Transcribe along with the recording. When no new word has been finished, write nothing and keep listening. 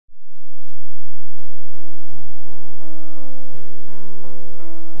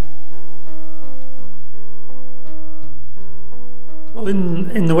Well,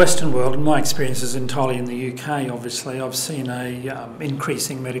 in the Western world, and my experience is entirely in the UK, obviously, I've seen a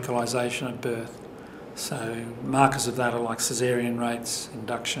increasing medicalisation at birth. So markers of that are like caesarean rates,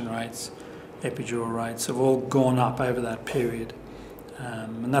 induction rates, epidural rates have all gone up over that period.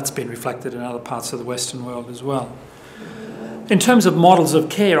 And that's been reflected in other parts of the Western world as well. In terms of models of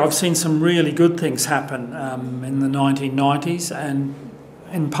care, I've seen some really good things happen in the 1990s and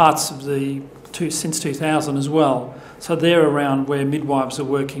in parts of since 2000 as well. So they're around where midwives are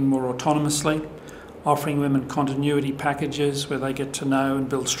working more autonomously, offering women continuity packages where they get to know and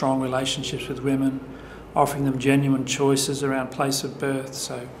build strong relationships with women, offering them genuine choices around place of birth,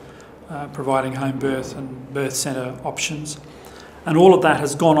 so providing home birth and birth centre options. And all of that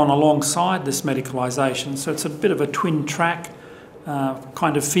has gone on alongside this medicalisation, so it's a bit of a twin track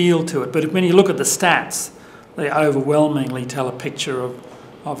kind of feel to it. But when you look at the stats, they overwhelmingly tell a picture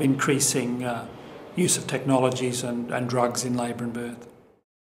of increasing use of technologies and drugs in labour and birth.